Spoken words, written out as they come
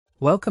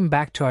Welcome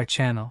back to our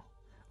channel,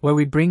 where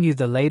we bring you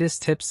the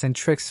latest tips and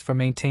tricks for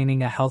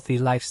maintaining a healthy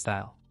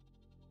lifestyle.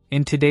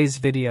 In today's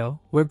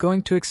video, we're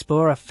going to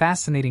explore a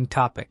fascinating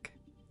topic: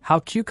 how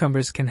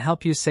cucumbers can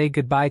help you say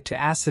goodbye to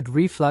acid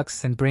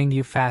reflux and bring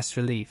you fast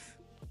relief.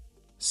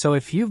 So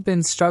if you've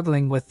been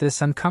struggling with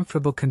this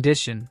uncomfortable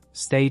condition,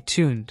 stay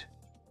tuned.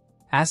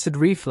 Acid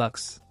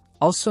reflux,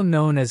 also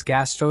known as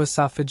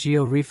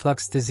gastroesophageal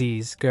reflux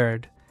disease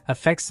 (GERD),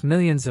 affects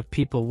millions of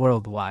people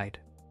worldwide.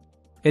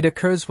 It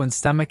occurs when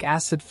stomach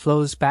acid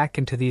flows back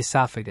into the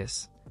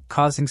esophagus,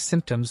 causing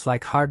symptoms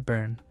like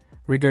heartburn,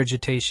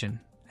 regurgitation,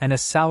 and a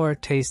sour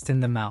taste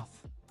in the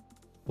mouth.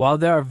 While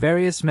there are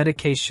various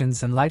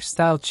medications and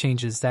lifestyle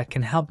changes that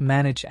can help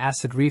manage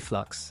acid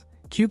reflux,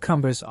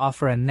 cucumbers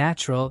offer a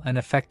natural and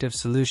effective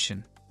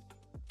solution.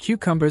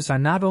 Cucumbers are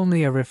not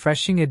only a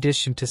refreshing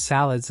addition to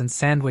salads and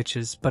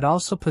sandwiches but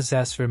also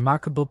possess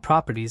remarkable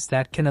properties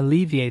that can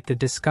alleviate the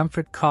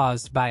discomfort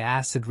caused by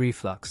acid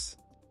reflux.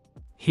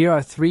 Here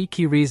are 3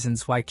 key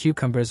reasons why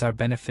cucumbers are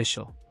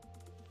beneficial.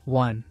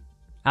 1.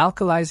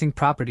 Alkalizing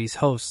properties.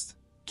 Host.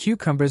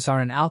 Cucumbers are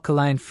an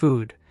alkaline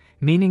food,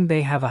 meaning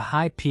they have a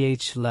high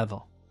pH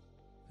level.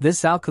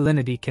 This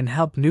alkalinity can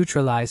help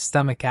neutralize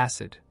stomach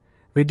acid,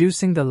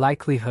 reducing the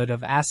likelihood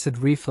of acid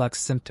reflux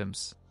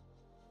symptoms.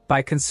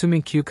 By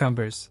consuming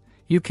cucumbers,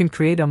 you can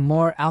create a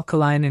more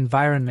alkaline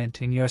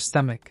environment in your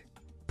stomach,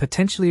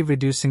 potentially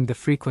reducing the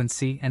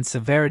frequency and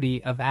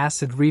severity of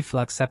acid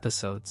reflux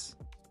episodes.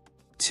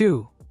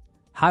 2.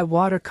 High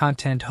water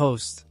content.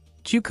 Host.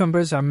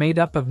 Cucumbers are made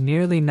up of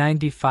nearly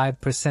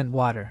 95%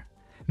 water,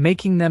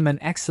 making them an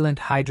excellent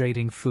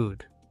hydrating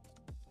food.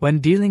 When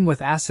dealing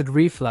with acid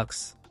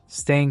reflux,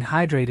 staying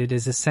hydrated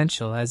is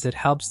essential as it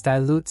helps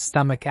dilute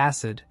stomach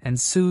acid and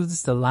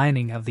soothes the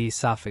lining of the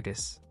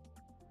esophagus.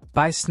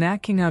 By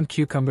snacking on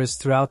cucumbers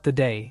throughout the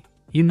day,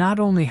 you not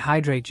only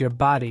hydrate your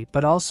body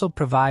but also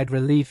provide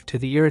relief to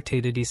the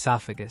irritated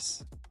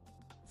esophagus.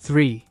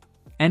 3.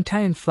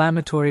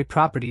 Anti-inflammatory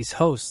properties.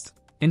 Host.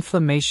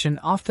 Inflammation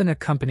often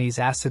accompanies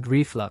acid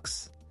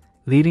reflux,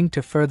 leading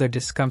to further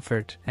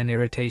discomfort and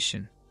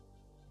irritation.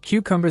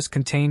 Cucumbers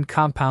contain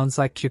compounds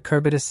like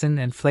cucurbitacin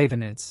and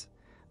flavonoids,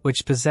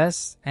 which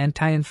possess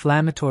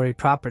anti-inflammatory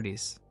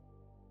properties.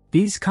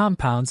 These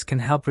compounds can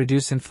help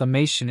reduce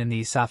inflammation in the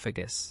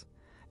esophagus,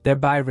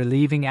 thereby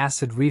relieving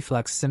acid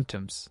reflux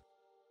symptoms.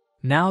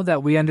 Now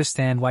that we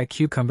understand why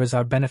cucumbers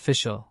are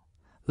beneficial,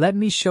 let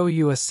me show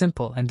you a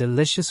simple and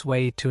delicious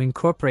way to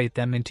incorporate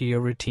them into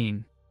your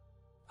routine.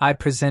 I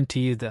present to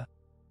you the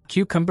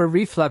Cucumber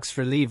Reflux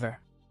Reliever.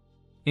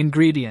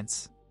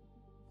 Ingredients: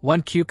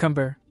 1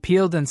 cucumber,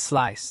 peeled and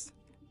sliced.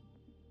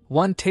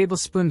 1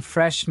 tablespoon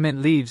fresh mint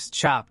leaves,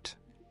 chopped.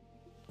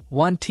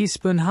 1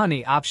 teaspoon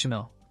honey,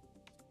 optional.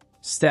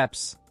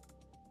 Steps: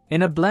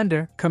 in a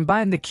blender,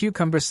 combine the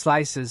cucumber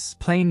slices,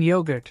 plain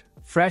yogurt,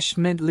 fresh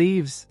mint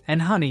leaves,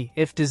 and honey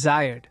if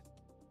desired.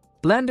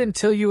 Blend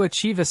until you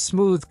achieve a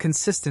smooth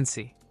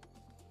consistency.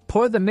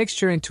 Pour the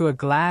mixture into a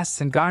glass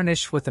and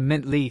garnish with a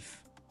mint leaf.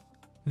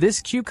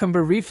 This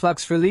cucumber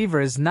reflux reliever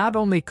is not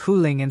only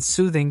cooling and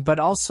soothing but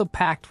also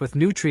packed with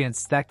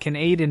nutrients that can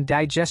aid in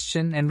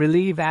digestion and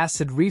relieve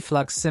acid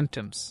reflux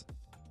symptoms.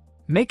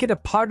 Make it a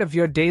part of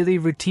your daily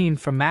routine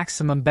for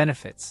maximum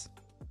benefits.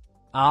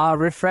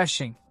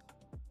 Refreshing.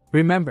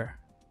 Remember,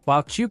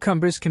 while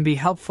cucumbers can be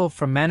helpful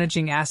for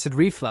managing acid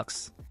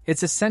reflux,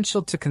 it's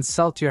essential to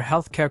consult your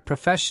healthcare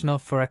professional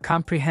for a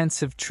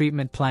comprehensive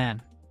treatment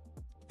plan.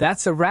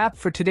 That's a wrap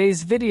for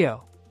today's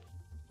video.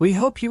 We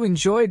hope you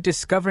enjoyed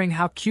discovering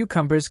how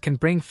cucumbers can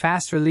bring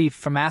fast relief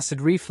from acid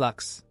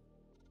reflux.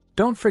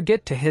 Don't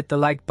forget to hit the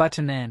like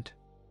button and